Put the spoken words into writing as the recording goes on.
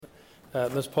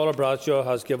Ms Paula Bradshaw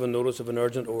has given notice of an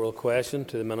urgent oral question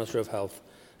to the Minister of Health.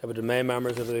 I would remind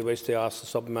members, if they wish to ask a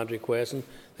supplementary question,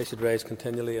 they should rise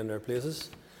continually in their places.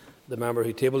 The member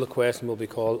who tabled the question will be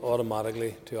called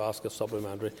automatically to ask a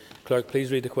supplementary. Clerk,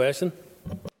 please read the question.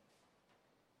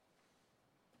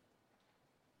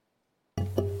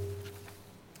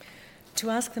 To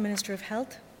ask the Minister of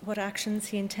Health what actions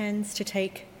he intends to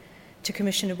take to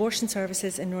commission abortion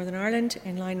services in Northern Ireland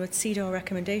in line with CEDAW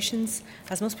recommendations,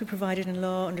 as must be provided in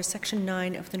law under Section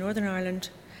 9 of the Northern Ireland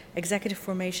Executive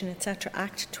Formation, etc.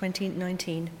 Act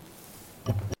 2019.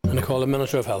 And I call the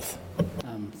Minister of Health.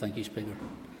 Thank you, Speaker.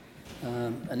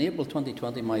 In April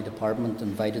 2020, my department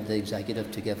invited the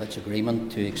Executive to give its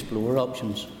agreement to explore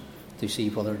options to see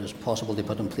whether it is possible to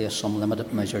put in place some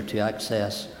limited measure to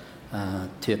access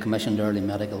to a commissioned early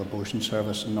medical abortion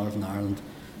service in Northern Ireland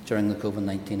during the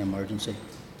COVID-19 emergency.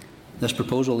 This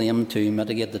proposal aimed to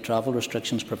mitigate the travel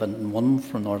restrictions preventing one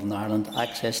from Northern Ireland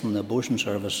accessing the abortion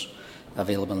service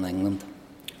available in England.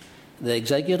 The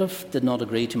Executive did not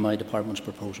agree to my department's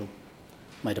proposal.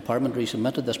 My department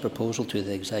resubmitted this proposal to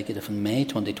the Executive in May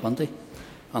 2020,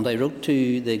 and I wrote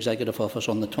to the Executive Office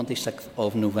on the 26th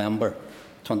of November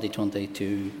 2020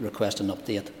 to request an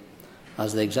update.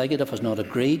 As the Executive has not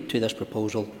agreed to this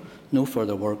proposal, no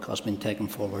further work has been taken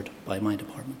forward by my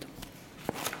department.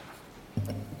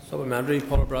 Supplementary,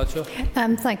 Paula Bradshaw.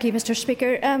 Thank you, Mr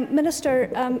Speaker. Minister,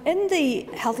 in the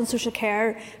Health and Social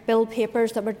Care Bill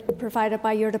papers that were provided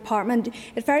by your department,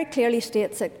 it very clearly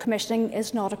states that commissioning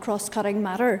is not a cross-cutting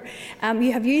matter.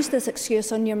 You have used this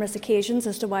excuse on numerous occasions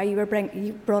as to why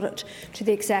you brought it to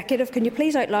the Executive. Can you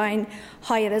please outline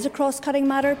how it is a cross-cutting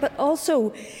matter? But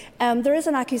also, there is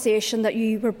an accusation that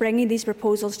you were bringing these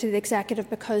proposals to the Executive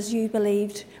because you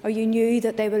believed or you knew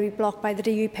that they would be blocked by the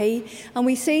DUP. And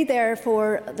we see,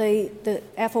 therefore, the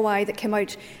FOI that came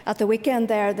out at the weekend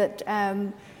there that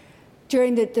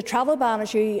during the travel ban,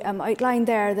 as you outlined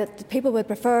there, that people would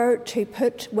prefer to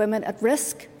put women at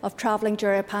risk of travelling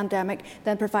during a pandemic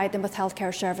than provide them with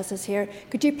healthcare services here.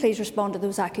 Could you please respond to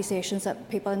those accusations that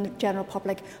people in the general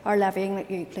public are levying at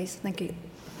you, please? Thank you.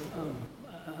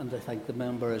 And I thank the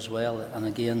member as well. And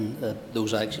again,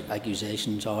 those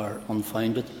accusations are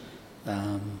unfounded.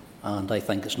 And I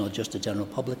think it's not just the general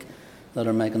public that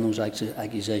are making those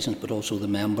accusations, but also the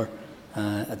member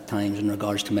at times in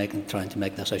regards to trying to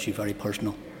make this issue very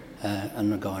personal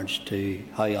in regards to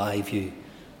how I view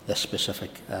this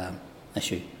specific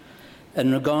issue.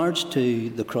 In regards to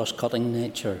the cross-cutting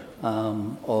nature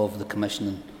of the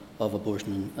commissioning of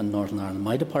abortion in Northern Ireland,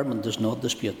 my department does not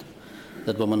dispute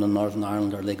that women in Northern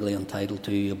Ireland are legally entitled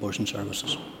to abortion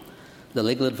services. The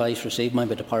legal advice received by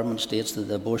my department states that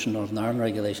the Abortion Northern Ireland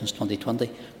Regulations 2020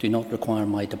 do not require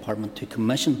my department to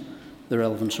commission the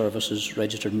relevant services.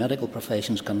 Registered medical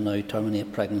professions can now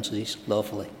terminate pregnancies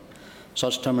lawfully.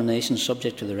 Such terminations,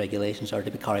 subject to the regulations, are to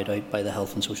be carried out by the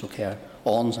Health and Social Care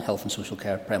on Health and Social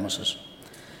Care premises.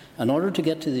 In order to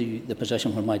get to the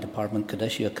position where my department could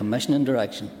issue a commissioning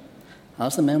direction,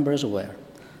 as the member is aware,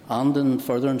 and in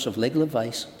furtherance of legal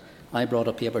advice, I brought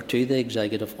a paper to the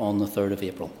Executive on the 3rd of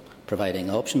April, providing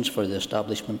options for the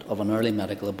establishment of an early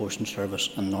medical abortion service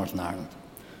in Northern Ireland.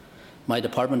 My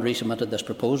department resubmitted this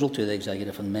proposal to the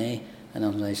Executive in May, and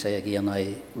as I say again,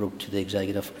 I wrote to the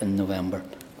Executive in November.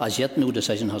 As yet, no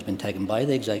decision has been taken by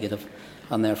the Executive,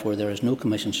 and therefore there is no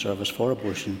commissioned service for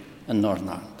abortion in Northern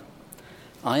Ireland.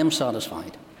 I am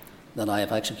satisfied that I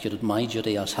have executed my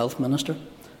duty as Health Minister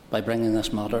by bringing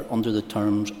this matter under the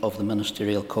terms of the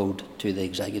Ministerial Code to the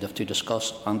Executive to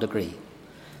discuss and agree.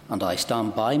 And I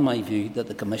stand by my view that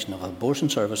the commission of abortion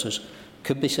services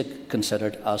could be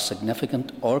considered as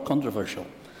significant or controversial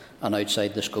and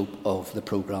outside the scope of the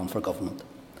programme for government.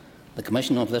 The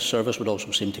commission of this service would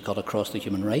also seem to cut across the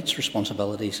human rights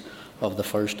responsibilities of the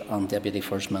First and Deputy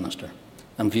First Minister.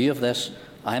 In view of this,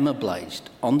 I am obliged,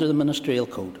 under the Ministerial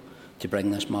Code, to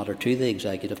bring this matter to the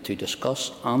Executive to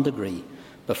discuss and agree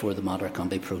before the matter can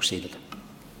be proceeded.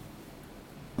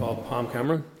 Pam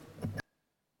Cameron.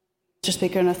 Mr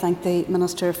Speaker, and I thank the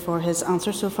Minister for his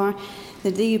answer so far.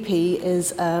 The DUP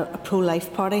is a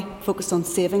pro-life party focused on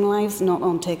saving lives, not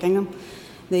on taking them.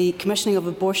 The commissioning of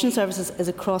abortion services is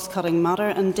a cross-cutting matter.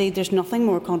 Indeed, there is nothing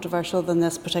more controversial than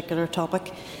this particular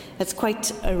topic. It's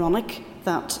quite ironic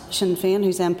that Sinn Féin,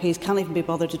 whose MPs can't even be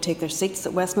bothered to take their seats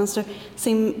at Westminster,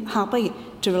 seem happy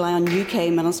to rely on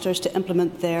UK ministers to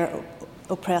implement their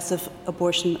oppressive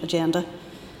abortion agenda.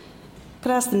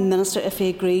 Could I ask the Minister if he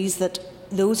agrees that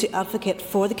those who advocate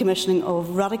for the commissioning of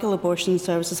radical abortion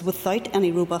services without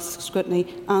any robust scrutiny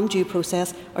and due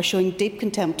process are showing deep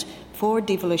contempt for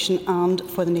devolution and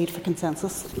for the need for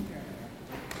consensus?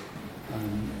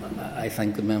 I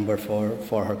thank the member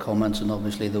for her comments, and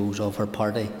obviously those of her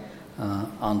party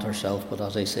and herself. But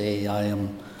as I say, I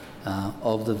am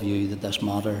of the view that this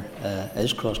matter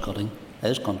is cross-cutting,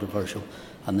 is controversial,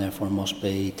 and therefore must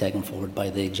be taken forward by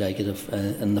the Executive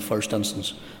in the first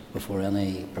instance before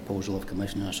any proposal of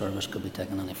commissioning a service could be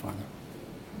taken any further.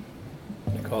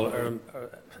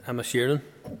 Emma Sheeran.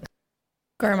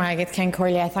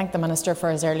 I thank the Minister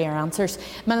for his earlier answers.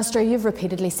 Minister, you've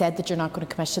repeatedly said that you're not going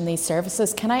to commission these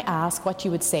services. Can I ask what you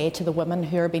would say to the women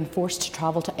who are being forced to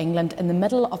travel to England in the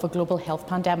middle of a global health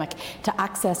pandemic to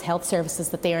access health services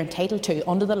that they are entitled to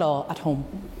under the law at home?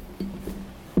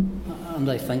 And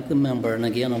I thank the member, and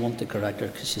again I want to correct her,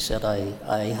 because she said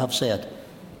I have said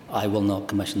I will not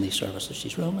commission these services.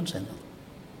 She's wrong in saying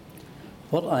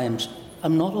that.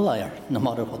 I'm not a liar, no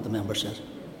matter what the member says.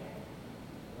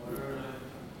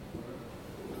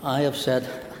 I have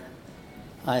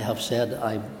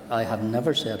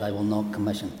never said I will not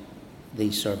commission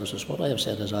these services. What I have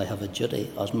said is I have a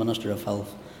duty as Minister of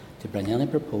Health to bring any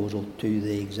proposal to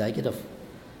the Executive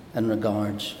in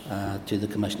regards to the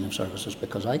commission of services,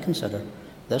 because I consider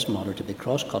this matter to be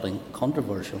cross-cutting,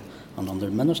 controversial, and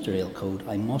under ministerial code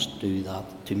I must do that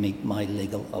to meet my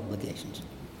legal obligations.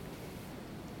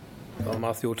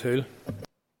 Matthew O'Toole.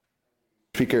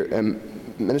 Speaker,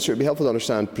 Minister, it would be helpful to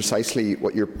understand precisely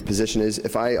what your position is.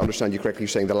 If I understand you correctly, you're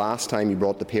saying the last time you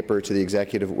brought the paper to the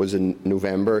Executive was in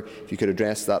November. If you could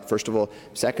address that, first of all.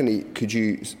 Secondly, could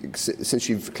you, since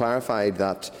you've clarified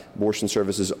that abortion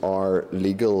services are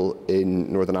legal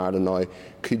in Northern Ireland now,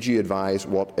 could you advise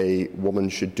what a woman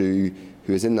should do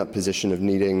who is in that position of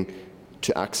needing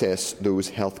to access those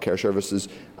healthcare services?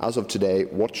 As of today,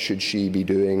 what should she be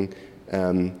doing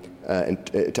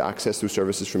to access those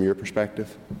services from your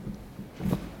perspective?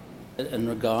 In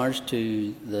regards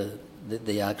to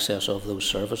the access of those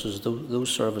services, those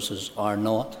services are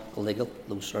not illegal.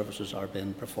 Those services are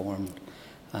being performed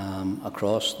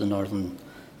across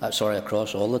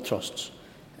all the trusts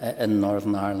in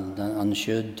Northern Ireland, and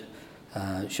should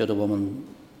a woman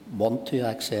want to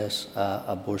access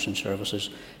abortion services,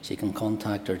 she can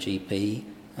contact her GP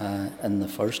in the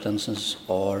first instance,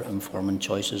 or Informing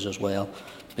Choices as well,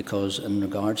 because in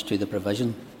regards to the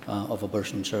provision of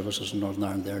abortion services in Northern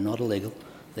Ireland, they are not illegal.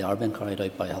 They are being carried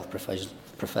out by health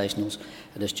professionals.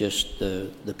 It is just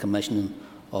the commissioning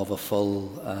of a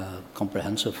full,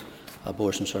 comprehensive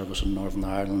abortion service in Northern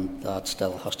Ireland that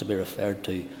still has to be referred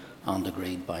to and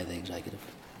agreed by the Executive.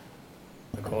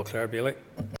 I call Claire Bailey.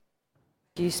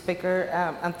 Thank you, Speaker,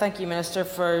 and thank you, Minister,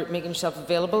 for making yourself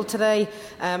available today.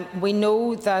 We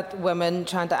know that women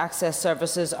trying to access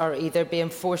services are either being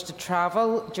forced to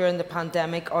travel during the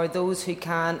pandemic, or those who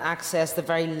can access the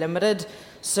very limited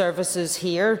services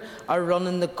here are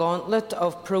running the gauntlet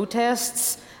of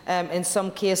protests, in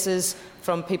some cases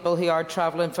from people who are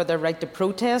travelling for their right to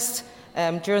protest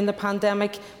during the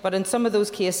pandemic. But in some of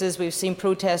those cases, we've seen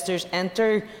protesters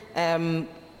enter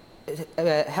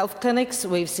health clinics,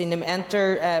 we've seen them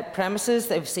enter premises,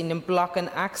 we've seen them blocking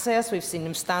access, we've seen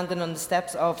them standing on the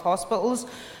steps of hospitals.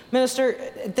 Minister,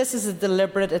 this is a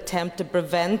deliberate attempt to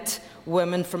prevent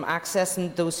women from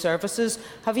accessing those services.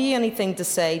 Have you anything to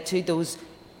say to those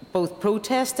both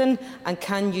protesting, and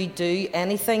can you do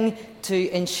anything to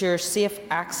ensure safe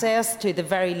access to the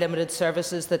very limited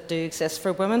services that do exist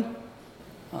for women?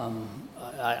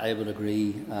 I would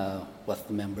agree with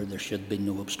the member. There should be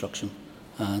no obstruction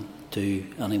to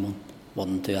anyone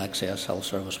wanting to access health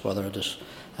service, whether it is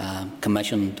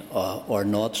commissioned or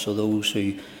not. So those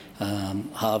who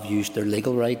have used their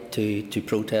legal right to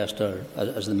protest, or,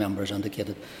 as the member has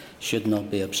indicated, should not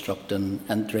be obstructing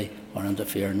entry or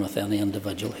interfering with any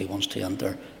individual who wants to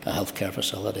enter a healthcare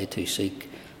facility to seek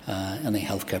any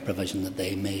healthcare provision that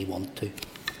they may want to.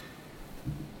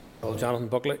 Jonathan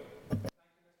Buckley.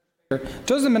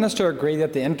 Does the Minister agree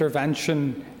that the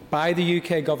intervention by the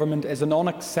UK Government is an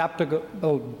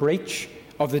unacceptable breach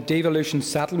of the devolution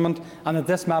settlement, and that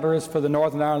this matter is for the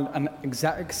Northern Ireland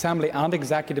Assembly and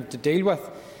Executive to deal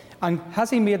with? And has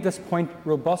he made this point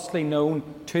robustly known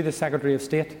to the Secretary of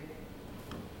State?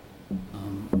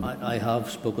 I have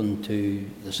spoken to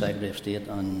the Secretary of State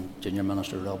and Junior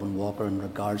Minister Robin Walker in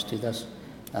regards to this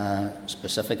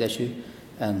specific issue,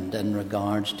 and in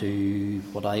regards to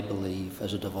what I believe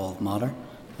is a devolved matter.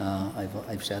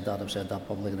 I've said that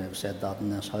publicly, and I've said that in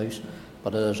this House.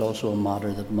 But it is also a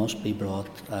matter that must be brought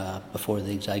before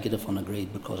the Executive and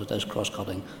agreed, because it is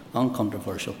cross-cutting and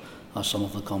controversial, as some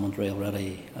of the commentary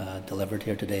already delivered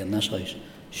here today in this House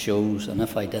shows. And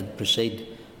if I did proceed,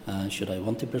 should I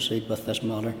want to proceed with this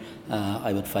matter,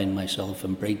 I would find myself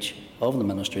in breach of the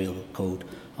Ministerial Code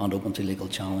and open to legal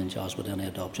challenge, as with any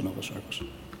adoption of a service.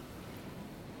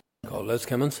 Call Liz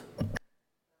Kimmins.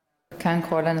 Can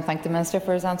call in and thank the Minister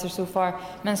for his answer so far.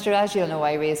 Minister, as you'll know,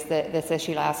 I raised this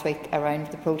issue last week around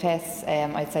the protests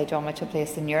outside John Mitchell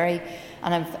Place in Newry,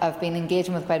 and I've been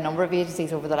engaging with quite a number of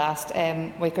agencies over the last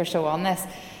week or so on this.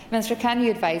 Minister, can you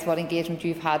advise what engagement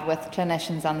you've had with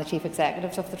clinicians and the chief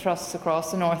executives of the trusts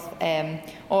across the north,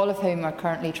 all of whom are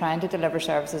currently trying to deliver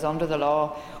services under the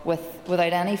law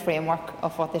without any framework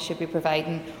of what they should be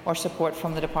providing or support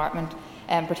from the department?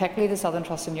 Particularly the Southern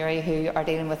Trust in Newry, who are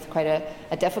dealing with quite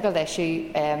a difficult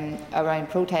issue around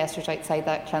protesters outside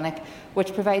that clinic,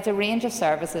 which provides a range of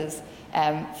services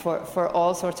for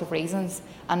all sorts of reasons.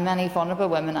 And many vulnerable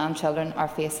women and children are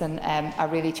facing a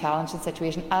really challenging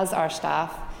situation, as are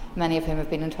staff, many of whom have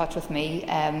been in touch with me,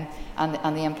 and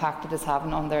the impact it is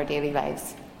having on their daily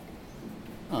lives.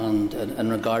 And in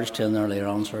regards to an earlier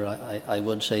answer, I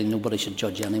would say nobody should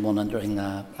judge anyone entering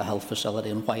a health facility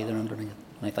and why they're entering it.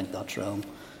 And I think that's wrong.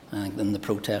 And the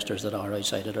protesters that are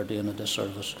outside it are doing a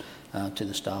disservice to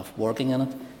the staff working in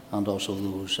it, and also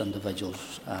those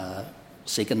individuals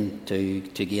seeking to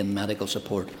gain medical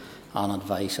support and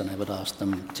advice. And I would ask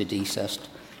them to desist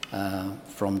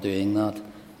from doing that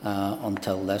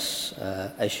until this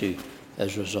issue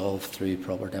is resolved through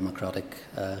proper democratic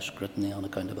scrutiny and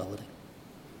accountability.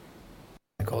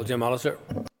 I call Jim Allister.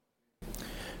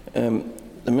 The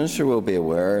Minister will be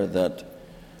aware that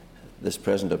this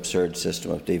present absurd system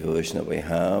of devolution that we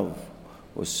have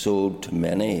was sold to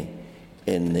many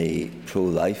in the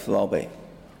pro-life lobby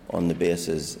on the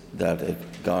basis that it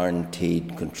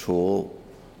guaranteed control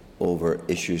over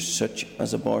issues such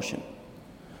as abortion.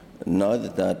 Now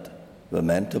that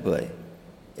lamentably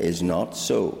is not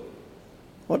so,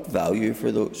 what value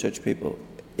for such people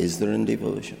is there in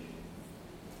devolution?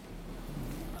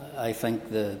 I think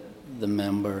the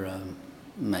member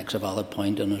makes a valid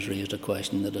point and has raised a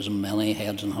question that is in many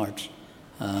heads and hearts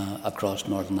across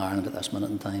Northern Ireland at this minute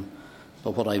in time.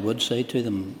 But what I would say to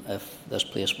them, if this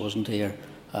place wasn't here,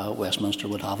 Westminster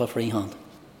would have a free hand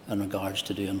in regards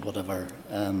to doing whatever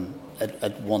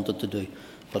it wanted to do.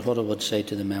 But what I would say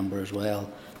to the member as well,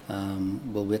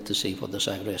 we'll wait to see what the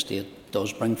Secretary of State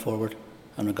does bring forward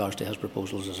in regards to his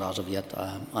proposals, as of yet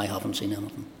I haven't seen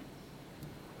anything.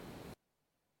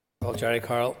 Well, Jerry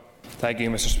Carroll. Thank you,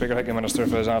 Mr. Speaker. Thank you, Minister,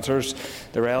 for his answers.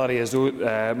 The reality is, though,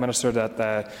 Minister,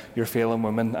 that you're failing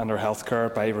women and their health care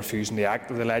by refusing to act.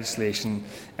 The legislation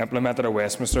implemented at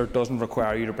Westminster doesn't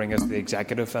require you to bring it to the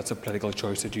executive. That's a political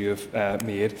choice that you have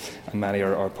made, and many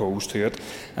are opposed to it.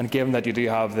 And given that you do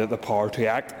have the power to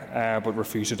act, but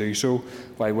refuse to do so,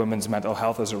 while women's mental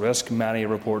health is at risk, many are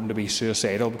reporting to be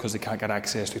suicidal because they can't get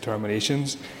access to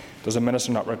terminations. Does the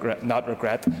Minister not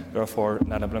regret, therefore,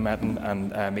 not implementing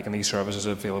and making these services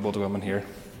available to women here?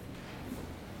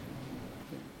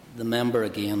 The member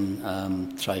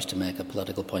again tries to make a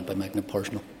political point by making it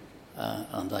personal,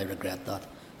 and I regret that.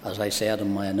 As I said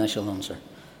in my initial answer,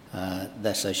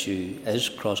 this issue is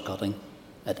cross-cutting,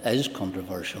 it is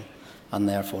controversial, and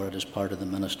therefore it is part of the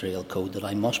ministerial code that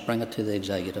I must bring it to the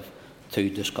executive to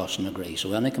discuss and agree.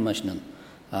 So any commissioning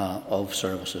of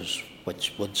services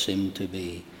which would seem to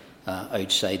be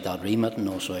outside that remit and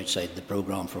also outside the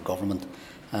programme for government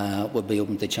would be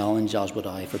open to challenge, as would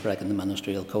I, for breaking the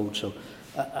ministerial code. So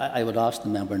I would ask the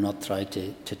member not try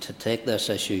to take this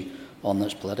issue on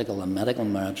its political and medical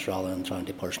merits rather than trying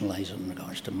to personalise it in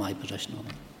regards to my position on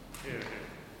it.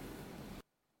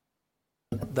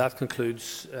 That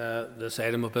concludes this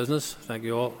item of business. Thank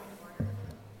you all.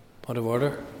 Point of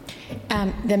order.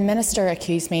 The Minister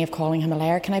accused me of calling him a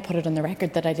liar. Can I put it on the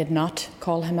record that I did not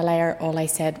call him a liar? All I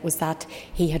said was that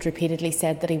he had repeatedly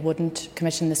said that he wouldn't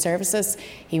commission the services.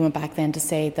 He went back then to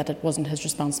say that it wasn't his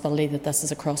responsibility, that this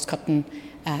is a cross-cutting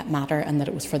matter and that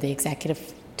it was for the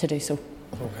executive to do so.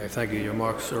 Okay, thank you. Your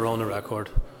marks are on the record.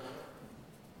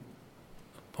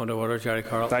 Point of order, Jerry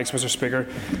Carroll. Thanks, Mr. Speaker.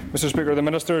 Mr. Speaker, the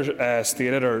Minister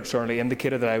stated, or certainly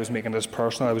indicated, that I was making this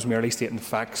personal. I was merely stating the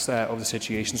facts of the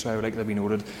situation, so I would like to be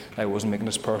noted I wasn't making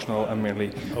this personal and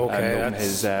merely noting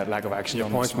his lack of action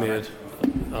on this matter. Your point's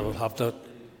made. I will have to.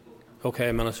 Okay,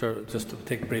 Minister, just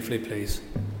take briefly, please.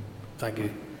 Thank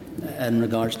you. In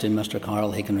regards to Mr.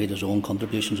 Carroll, he can read his own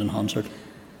contributions in Hansard,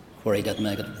 where he did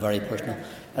make it very personal.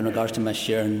 In regards to Ms.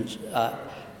 Sheeran's,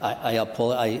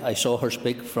 I saw her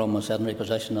speak from a sedentary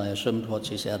position. I assumed what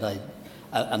she said.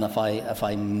 And if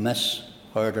I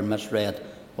misheard or misread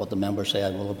what the member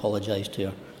said, I will apologise to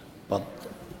her. But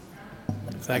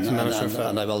thanks, Minister.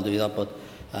 And I will do that. But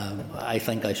I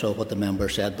think I saw what the member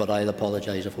said. But I'll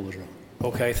apologise if it was wrong.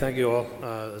 Okay, thank you all.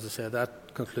 As I said,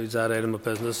 that concludes that item of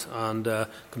business. And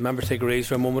could members take a raise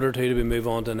for a moment or two to move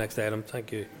on to the next item?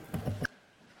 Thank you.